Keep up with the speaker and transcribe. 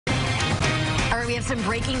It's some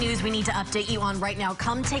breaking news we need to update you on right now.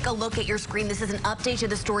 Come take a look at your screen. This is an update to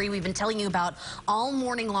the story we've been telling you about all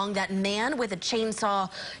morning long. That man with a chainsaw,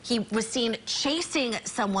 he was seen chasing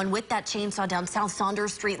someone with that chainsaw down South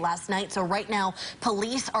Saunders Street last night. So right now,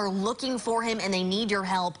 police are looking for him and they need your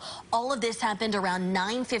help. All of this happened around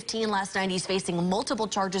 9:15 last night. He's facing multiple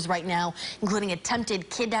charges right now, including attempted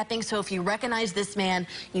kidnapping. So if you recognize this man,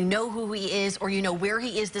 you know who he is, or you know where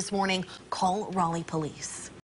he is this morning, call Raleigh Police.